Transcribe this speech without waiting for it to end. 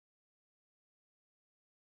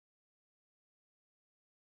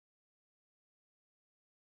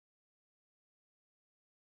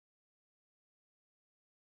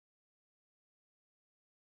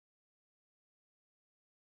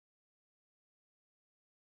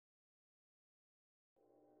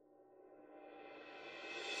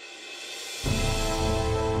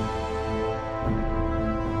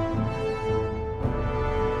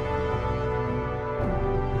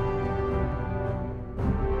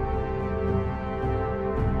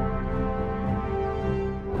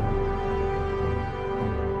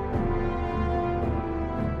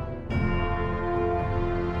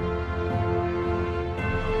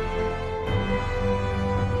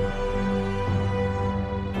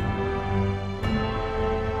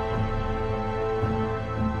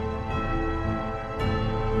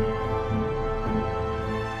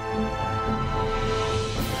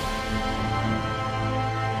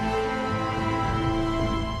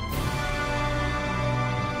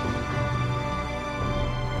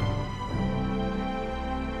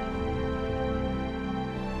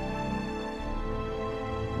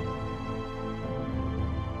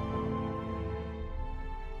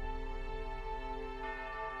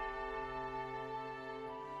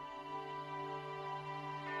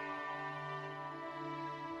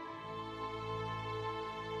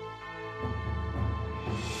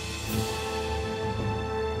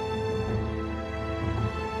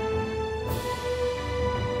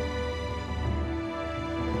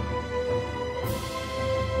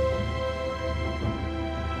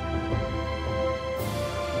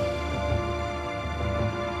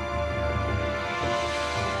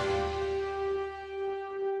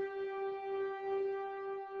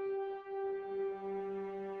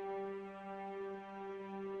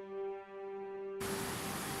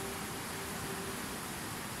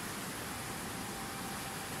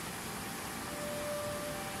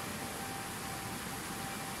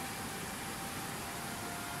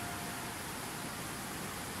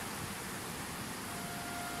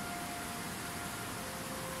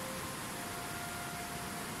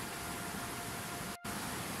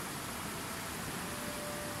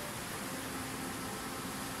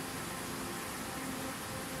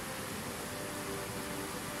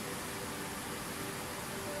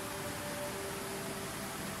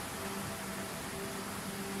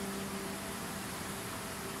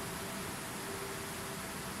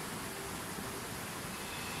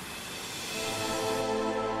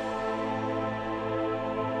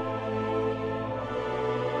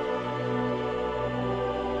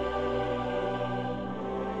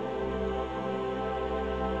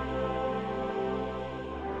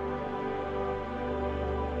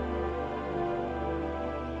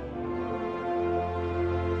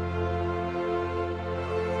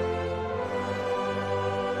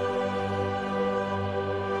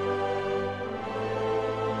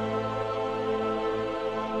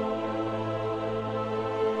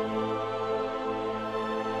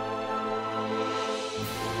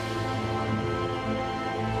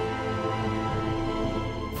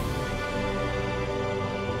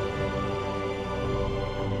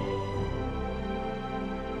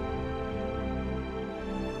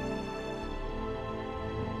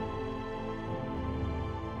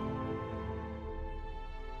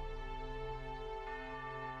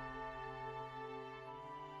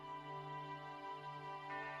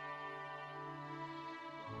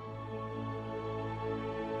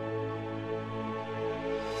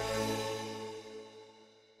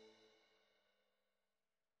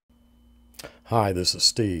Hi, this is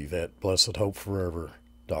Steve at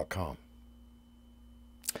blessedhopeforever.com.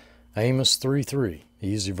 Amos 3:3,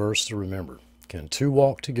 easy verse to remember. Can two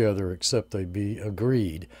walk together except they be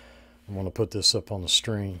agreed? I want to put this up on the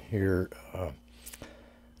screen here.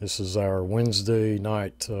 This is our Wednesday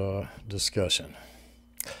night discussion.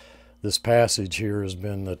 This passage here has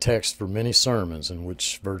been the text for many sermons in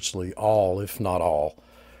which virtually all, if not all,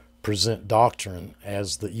 present doctrine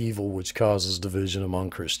as the evil which causes division among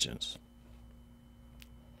Christians.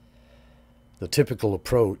 The typical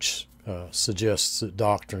approach suggests that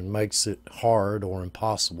doctrine makes it hard or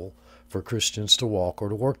impossible for Christians to walk or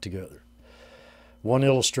to work together. One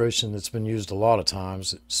illustration that's been used a lot of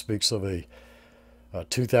times, it speaks of a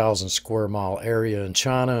 2,000 square mile area in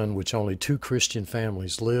China in which only two Christian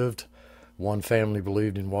families lived. One family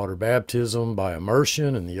believed in water baptism by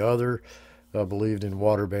immersion, and the other believed in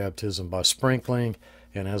water baptism by sprinkling,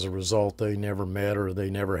 and as a result they never met or they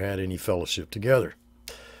never had any fellowship together.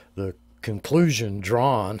 The conclusion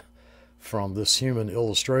drawn from this human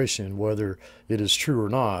illustration, whether it is true or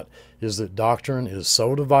not, is that doctrine is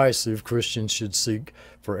so divisive Christians should seek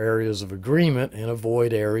for areas of agreement and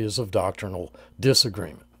avoid areas of doctrinal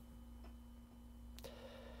disagreement.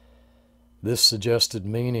 This suggested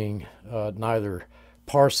meaning neither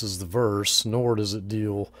parses the verse nor does it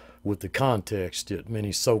deal with the context, yet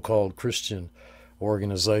many so-called Christian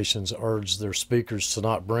organizations urge their speakers to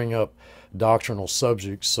not bring up doctrinal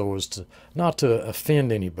subjects so as to not to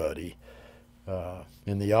offend anybody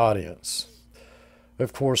in the audience.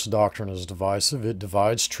 Of course, doctrine is divisive. It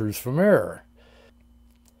divides truth from error.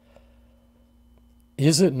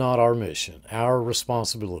 Is it not our mission, our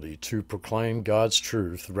responsibility, to proclaim God's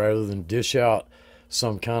truth rather than dish out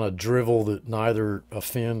some kind of drivel that neither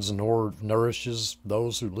offends nor nourishes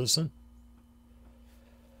those who listen?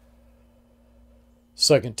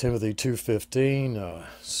 2 Timothy 2:15,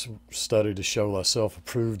 study to show thyself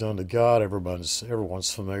approved unto God.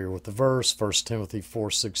 Everyone's familiar with the verse. 1 Timothy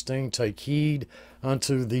 4:16, take heed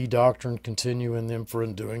unto the doctrine, continue in them, for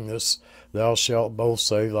in doing this thou shalt both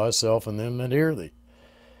save thyself and them that hear thee.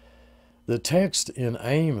 The text in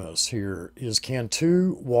Amos here is, can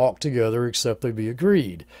two walk together except they be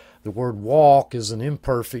agreed? The word walk is an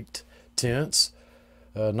imperfect tense,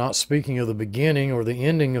 not speaking of the beginning or the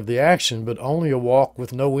ending of the action, but only a walk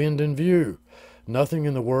with no end in view. Nothing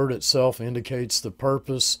in the word itself indicates the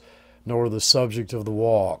purpose nor the subject of the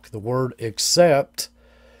walk. The word except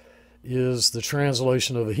is the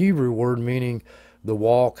translation of a Hebrew word meaning the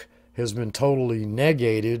walk has been totally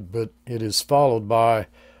negated, but it is followed by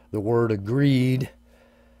the word agreed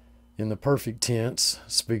in the perfect tense,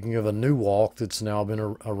 speaking of a new walk that's now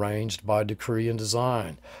been arranged by decree and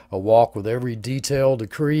design. A walk with every detail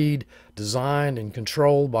decreed, designed, and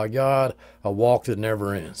controlled by God. A walk that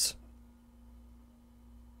never ends.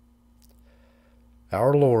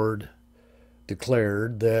 Our Lord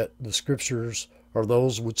declared that the Scriptures are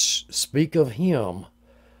those which speak of Him,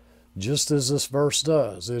 just as this verse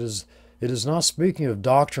does. It is not speaking of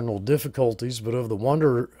doctrinal difficulties, but of the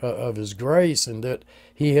wonder of His grace, and that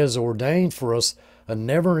He has ordained for us a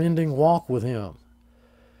never-ending walk with Him.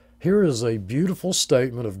 Here is a beautiful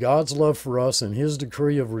statement of God's love for us and His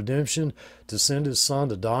decree of redemption to send His Son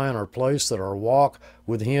to die in our place, that our walk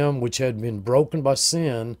with Him, which had been broken by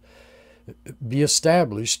sin, be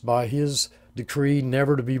established by His decree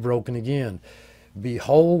never to be broken again.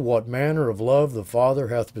 Behold, what manner of love the Father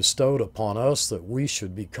hath bestowed upon us, that we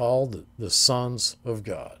should be called the sons of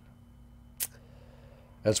God.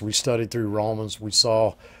 As we studied through Romans, we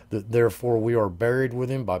saw that therefore we are buried with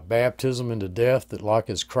Him by baptism into death, that like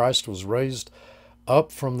as Christ was raised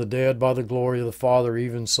up from the dead by the glory of the Father,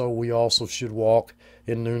 even so we also should walk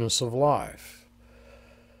in newness of life.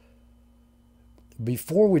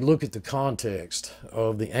 Before we look at the context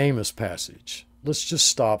of the Amos passage, let's just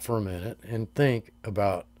stop for a minute and think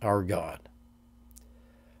about our God.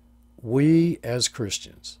 We, as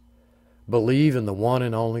Christians, believe in the one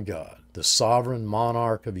and only God, the sovereign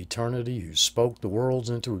monarch of eternity who spoke the worlds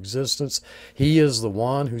into existence. He is the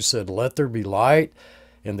one who said, "Let there be light,"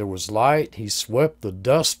 and there was light. He swept the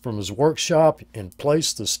dust from His workshop and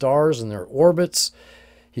placed the stars in their orbits.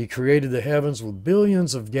 He created the heavens with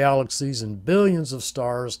billions of galaxies and billions of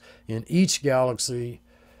stars in each galaxy.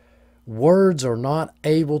 Words are not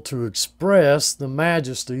able to express the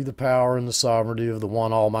majesty, the power, and the sovereignty of the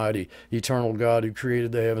one almighty, eternal God who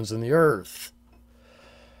created the heavens and the earth.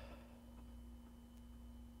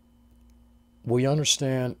 We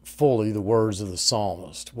understand fully the words of the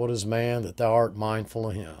psalmist. What is man that thou art mindful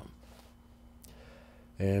of him?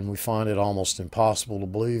 And we find it almost impossible to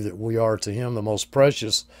believe that we are to Him the most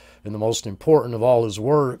precious and the most important of all His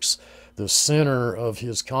works. the center of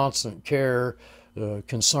his constant care,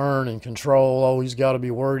 concern, and control. Oh, he's got to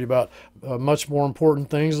be worried about much more important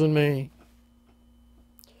things than me.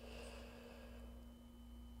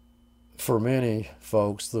 For many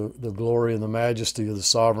folks, the glory and the majesty of the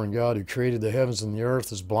sovereign God who created the heavens and the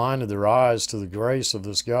earth has blinded their eyes to the grace of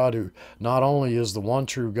this God who not only is the one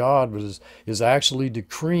true God, but is actually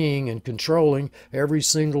decreeing and controlling every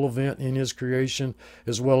single event in his creation,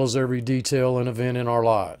 as well as every detail and event in our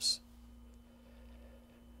lives.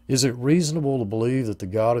 Is it reasonable to believe that the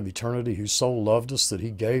God of eternity, who so loved us that he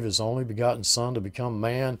gave his only begotten Son to become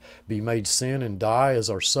man, be made sin and die as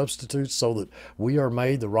our substitute so that we are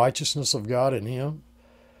made the righteousness of God in him?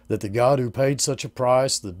 That the God who paid such a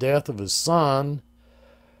price, the death of his Son,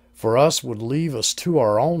 for us would leave us to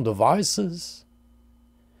our own devices?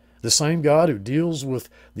 The same God who deals with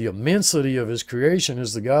the immensity of his creation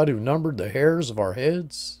is the God who numbered the hairs of our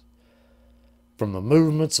heads. From the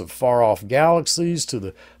movements of far-off galaxies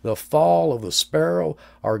to the fall of the sparrow,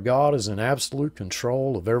 our God is in absolute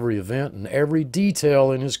control of every event and every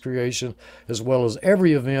detail in his creation, as well as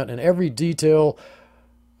every event and every detail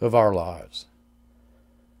of our lives.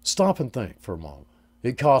 Stop and think for a moment.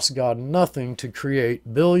 It costs God nothing to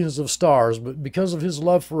create billions of stars, but because of his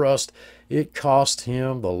love for us, it cost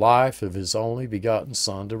him the life of his only begotten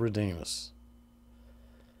Son to redeem us.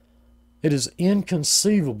 It is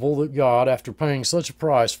inconceivable that God, after paying such a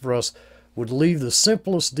price for us, would leave the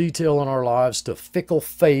simplest detail in our lives to fickle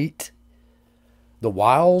fate, the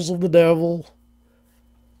wiles of the devil,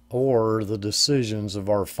 or the decisions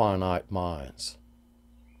of our finite minds.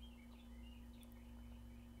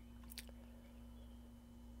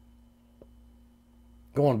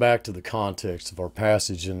 Going back to the context of our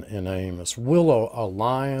passage in Amos, will a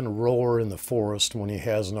lion roar in the forest when he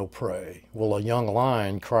has no prey? Will a young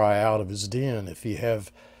lion cry out of his den if he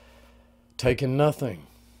have taken nothing?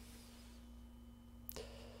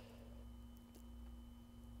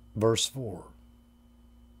 Verse 4.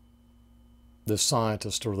 The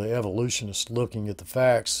scientist or the evolutionist looking at the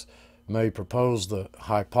facts may propose the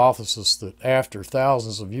hypothesis that after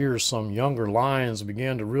thousands of years, some younger lions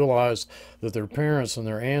began to realize that their parents and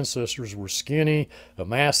their ancestors were skinny,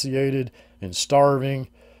 emaciated, and starving.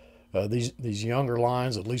 These younger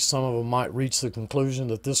lions, at least some of them, might reach the conclusion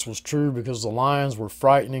that this was true because the lions were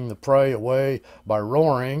frightening the prey away by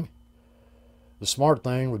roaring. The smart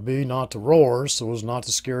thing would be not to roar so as not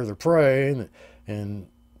to scare their prey, and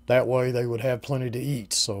that way they would have plenty to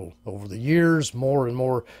eat. So over the years, more and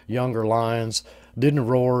more younger lions didn't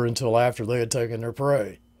roar until after they had taken their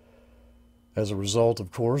prey. As a result,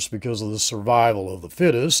 of course, because of the survival of the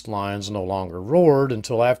fittest, lions no longer roared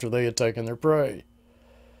until after they had taken their prey.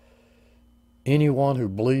 Anyone who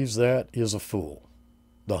believes that is a fool.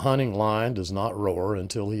 The hunting lion does not roar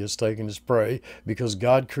until he has taken his prey because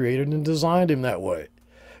God created and designed him that way.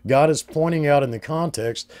 God is pointing out in the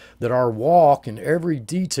context that our walk in every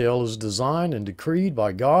detail is designed and decreed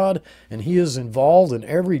by God, and he is involved in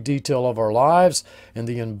every detail of our lives and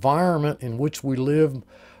the environment in which we live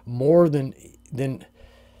more than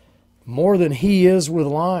he is with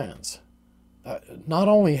lions. Not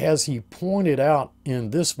only has he pointed out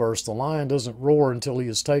in this verse the lion doesn't roar until he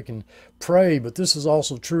has taken prey, but this is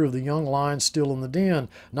also true of the young lion still in the den.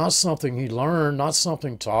 Not something he learned, not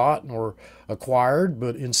something taught or acquired,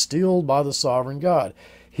 but instilled by the sovereign God.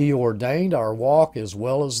 He ordained our walk as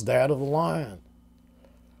well as that of the lion.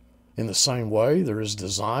 In the same way, there is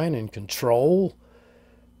design and control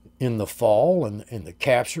in the fall and the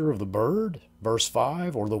capture of the bird, verse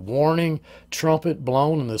 5, or the warning trumpet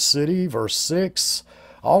blown in the city, verse 6.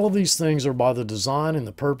 All of these things are by the design and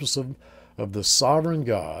the purpose of the sovereign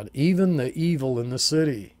God, even the evil in the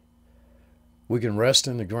city. We can rest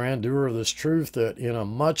in the grandeur of this truth that in a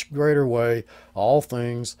much greater way, all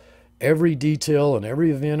things, every detail and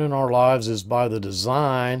every event in our lives is by the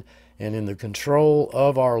design and in the control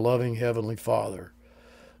of our loving Heavenly Father.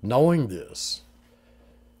 Knowing this,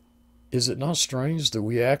 is it not strange that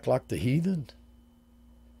we act like the heathen?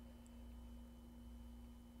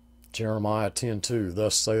 Jeremiah 10:2,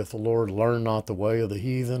 thus saith the Lord, learn not the way of the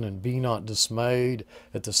heathen, and be not dismayed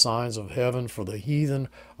at the signs of heaven, for the heathen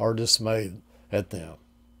are dismayed at them.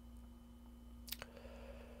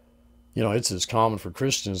 You know, it's as common for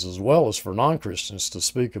Christians as well as for non-Christians to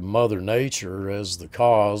speak of Mother Nature as the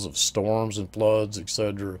cause of storms and floods,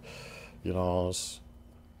 etc. You know,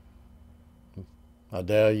 I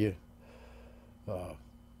dare you.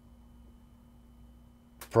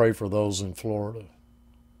 Pray for those in Florida.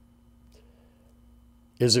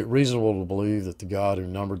 Is it reasonable to believe that the God who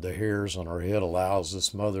numbered the hairs on our head allows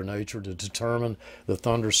this Mother Nature to determine the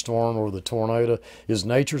thunderstorm or the tornado? Is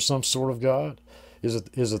nature some sort of God? Is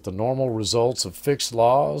it the normal results of fixed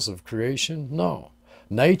laws of creation? No.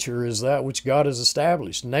 Nature is that which God has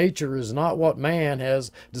established. Nature is not what man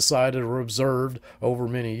has decided or observed over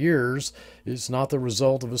many years. It's not the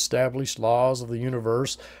result of established laws of the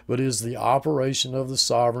universe, but is the operation of the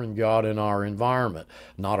sovereign God in our environment.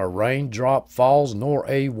 Not a raindrop falls, nor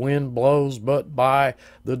a wind blows, but by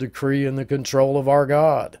the decree and the control of our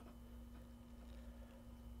God.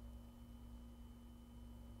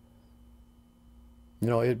 You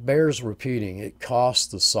know, it bears repeating, it costs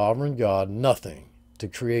the sovereign God nothing to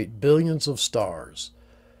create billions of stars,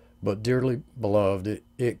 but dearly beloved,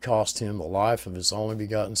 it cost him the life of his only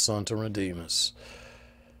begotten Son to redeem us.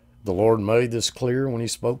 The Lord made this clear when he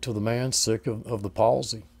spoke to the man sick of the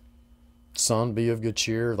palsy. Son, be of good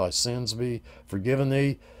cheer, thy sins be forgiven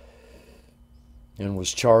thee, and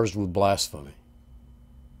was charged with blasphemy.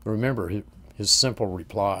 Remember his simple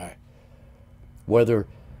reply. Whether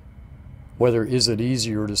is it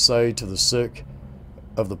easier to say to the sick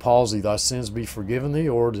of the palsy, thy sins be forgiven thee,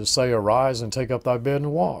 or to say, arise and take up thy bed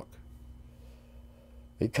and walk?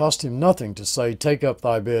 It cost him nothing to say, take up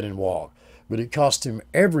thy bed and walk, but it cost him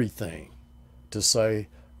everything to say,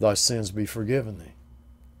 thy sins be forgiven thee.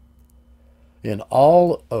 In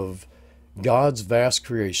all of God's vast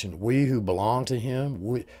creation, we who belong to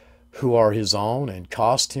him, who are his own and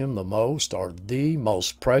cost him the most, are the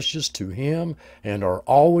most precious to him and are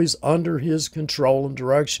always under his control and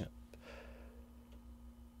direction.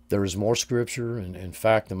 There is more scripture, and in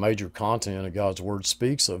fact the major content of God's word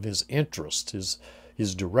speaks of his interest,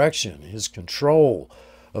 his direction, his control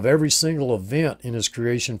of every single event in his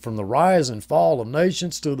creation, from the rise and fall of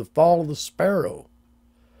nations to the fall of the sparrow.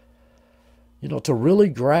 You know, to really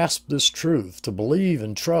grasp this truth, to believe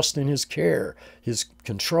and trust in his care, his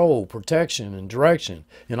control, protection, and direction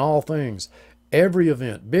in all things, every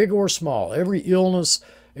event, big or small, every illness,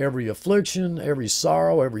 every affliction, every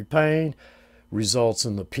sorrow, every pain, results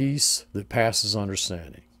in the peace that passes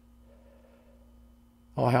understanding.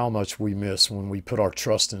 Oh, how much we miss when we put our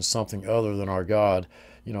trust in something other than our God.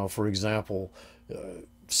 You know, for example,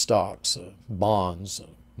 stocks, bonds,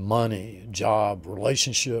 money, job,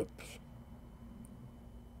 relationship.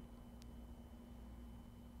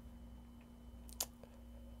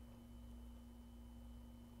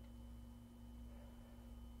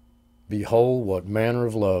 Behold, what manner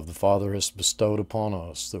of love the Father has bestowed upon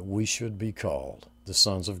us, that we should be called the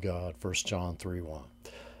sons of God. 1 John 3:1.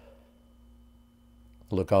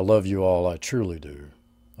 Look, I love you all, I truly do.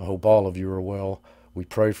 I hope all of you are well. We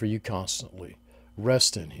pray for you constantly.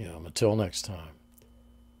 Rest in him. Until next time,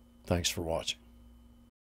 thanks for watching.